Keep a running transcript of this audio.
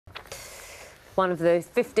one of those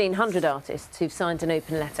 1,500 artists who've signed an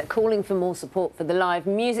open letter calling for more support for the live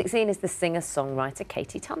music scene is the singer-songwriter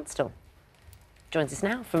Katie Tunstall. Joins us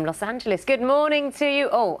now from Los Angeles. Good morning to you.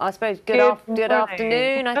 Oh, I suppose good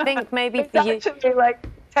afternoon, I think, maybe for you. It's actually like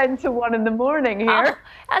 10 to 1 in the morning here.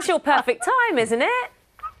 That's your perfect time, isn't it?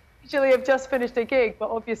 Usually I've just finished a gig, but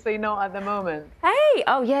obviously not at the moment. Hey,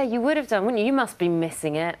 oh yeah, you would have done, wouldn't you? You must be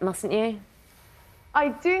missing it, mustn't you? I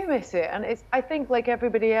do miss it, and I think like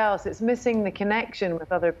everybody else, it's missing the connection with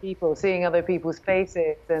other people, seeing other people's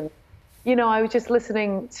faces. And, you know, I was just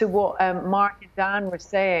listening to what Mark and Dan were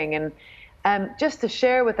saying, and just to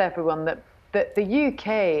share with everyone that the UK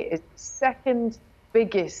is the second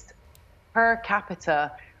biggest per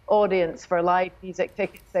capita audience for live music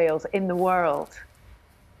ticket sales in the world.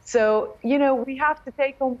 So, you know, we have to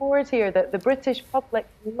take on board here that the British public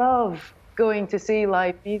love going to see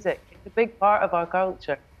live music. It's a big part of our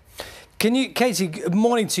culture. Can you, Katie, good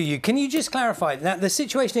morning to you. Can you just clarify that the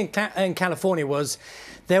situation in California was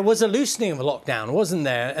there was a loosening of lockdown, wasn't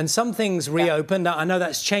there? And some things reopened. Yeah. I know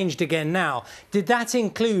that's changed again now. Did that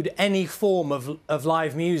include any form of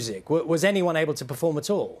live music? Was anyone able to perform at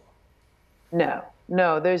all? No,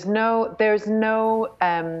 there's no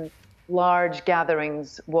large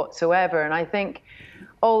gatherings whatsoever. And I think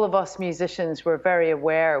all of us musicians were very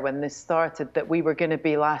aware when this started that we were going to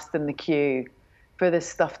be last in the queue for this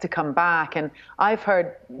stuff to come back. And I've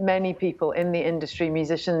heard many people in the industry,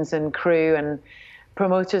 musicians and crew and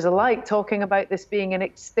promoters alike, talking about this being an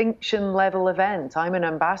extinction level event. I'm an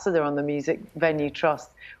ambassador on the Music Venue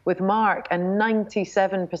Trust with Mark, and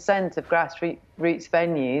 97% of grassroots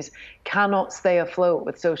venues cannot stay afloat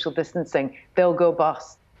with social distancing. They'll go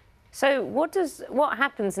bust. So what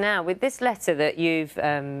happens now with this letter that you've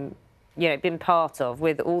been part of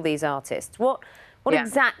with all these artists? What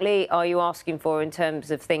exactly are you asking for in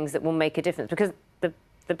terms of things that will make a difference? Because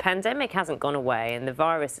the pandemic hasn't gone away and the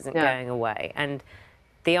virus isn't going away, and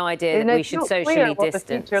the idea that we should socially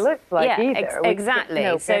distance. The future looks like either.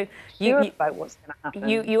 Exactly. So about what's going to happen.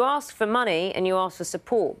 You ask for money and you ask for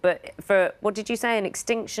support, but for what did you say? An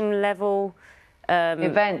extinction level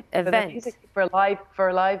event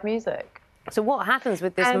for live music. So what happens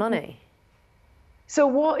with this money? So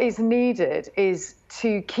what is needed is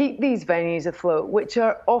to keep these venues afloat, which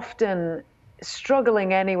are often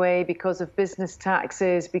struggling anyway because of business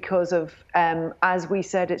taxes, because of, as we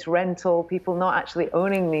said, it's rental, people not actually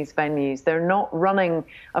owning these venues. They're not running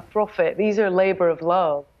a profit. These are labor of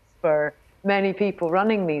love for many people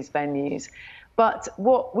running these venues. But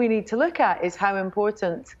what we need to look at is how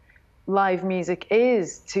important live music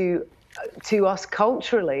is to us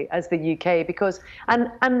culturally as the UK, because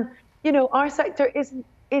and you know, our sector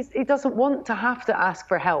it doesn't want to have to ask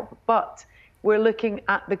for help, but we're looking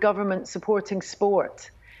at the government supporting sport,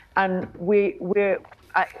 and we're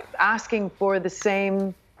asking for the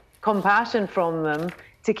same compassion from them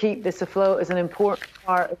to keep this afloat as an important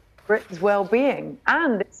part of Britain's well-being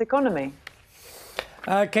and its economy.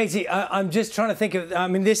 Katie, I'm just trying to think of, I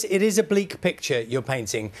mean, it is a bleak picture you're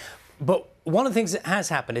painting, but one of the things that has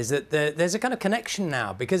happened is that there's a kind of connection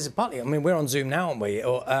now, because partly, I mean, we're on Zoom now, aren't we?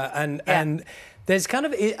 And there's kind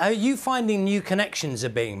of, are you finding new connections are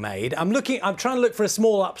being made? I'm trying to look for a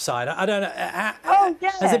small upside. I don't know.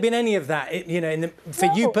 Has there been any of that, you know, for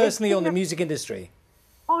you personally on the music industry?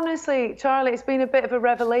 Honestly, Charlie, it's been a bit of a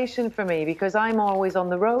revelation for me, because I'm always on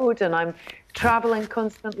the road and I'm traveling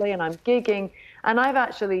constantly and I'm gigging. And I've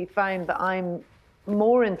actually found that I'm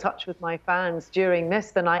more in touch with my fans during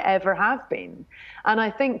this than I ever have been. And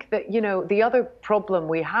I think that, you know, the other problem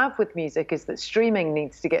we have with music is that streaming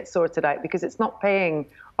needs to get sorted out, because it's not paying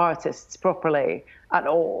artists properly at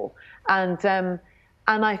all. And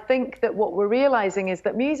I think that what we're realizing is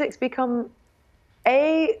that music's become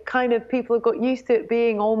kind of, people have got used to it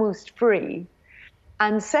being almost free.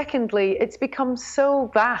 And secondly, it's become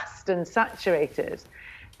so vast and saturated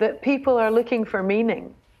that people are looking for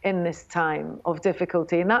meaning in this time of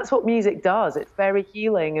difficulty, and that's what music does. It's very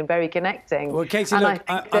healing and very connecting. Well, Katie, look,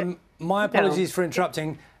 my apologies for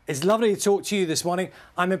interrupting. It's lovely to talk to you this morning.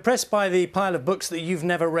 I'm impressed by the pile of books that you've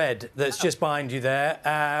never read that's just behind you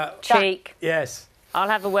there. Cheek. Yes. I'll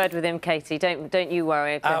have a word with him, Katie. Don't you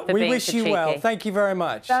worry. We wish you well. Thank you very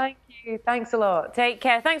much. Thank you. Thanks a lot. Take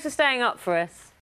care. Thanks for staying up for us.